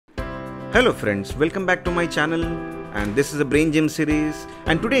Hello friends, welcome back to my channel, and this is a Brain Gym series,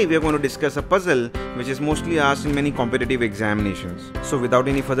 and today we are going to discuss a puzzle which is mostly asked in many competitive examinations. So without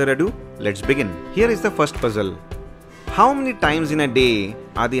any further ado, let's begin. Here is the first puzzle. How many times in a day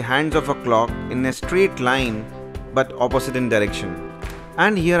are the hands of a clock in a straight line but opposite in direction?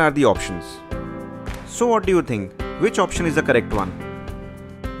 And here are the options. So what do you think? Which option is the correct one?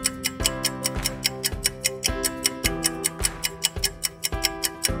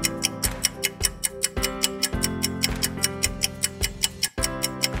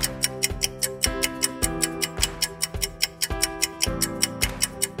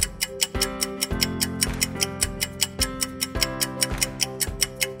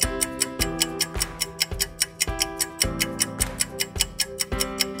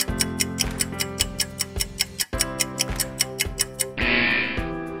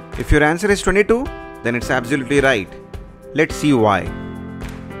 If your answer is 22, then it's absolutely right. Let's see why.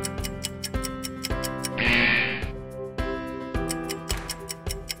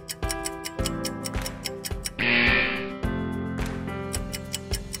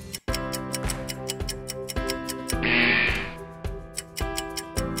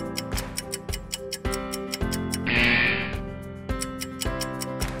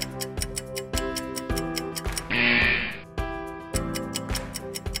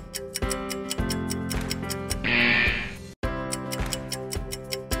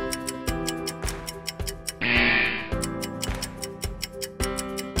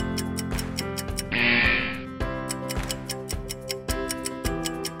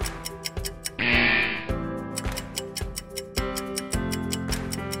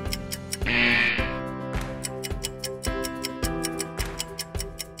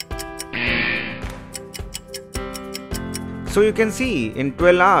 So you can see in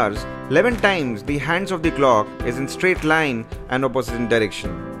 12 hours, 11 times the hands of the clock is in straight line and opposite in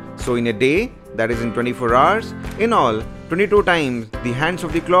direction. So in a day, that is in 24 hours, in all, 22 times the hands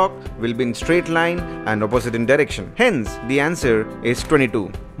of the clock will be in straight line and opposite in direction. Hence, the answer is 22.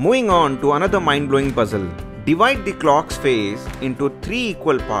 Moving on to another mind-blowing puzzle. Divide the clock's face into 3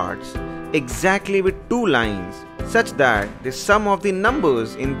 equal parts exactly with 2 lines such that the sum of the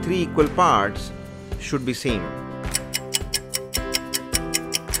numbers in 3 equal parts should be same.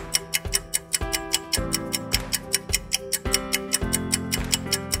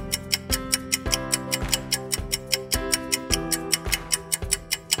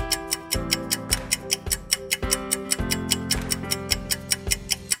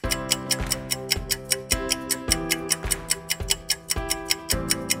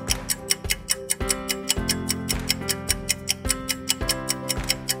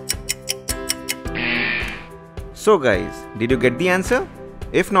 So guys, did you get the answer?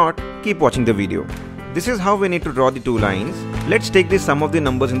 If not, keep watching the video. This is how we need to draw the 2 lines. Let's take the sum of the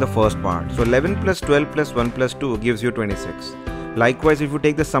numbers in the first part. So 11 plus 12 plus 1 plus 2 gives you 26. Likewise, if you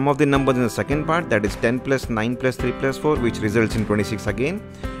take the sum of the numbers in the second part, that is 10 plus 9 plus 3 plus 4, which results in 26 again.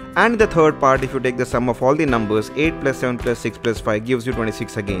 And in the third part, if you take the sum of all the numbers, 8 plus 7 plus 6 plus 5 gives you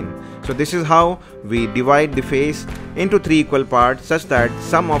 26 again. So this is how we divide the face into 3 equal parts such that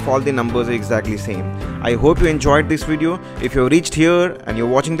sum of all the numbers are exactly same. I hope you enjoyed this video. If you have reached here and you're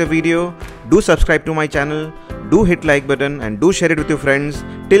watching the video, do subscribe to my channel, do hit like button and do share it with your friends.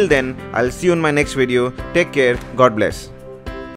 Till then, I'll see you in my next video. Take care. God bless.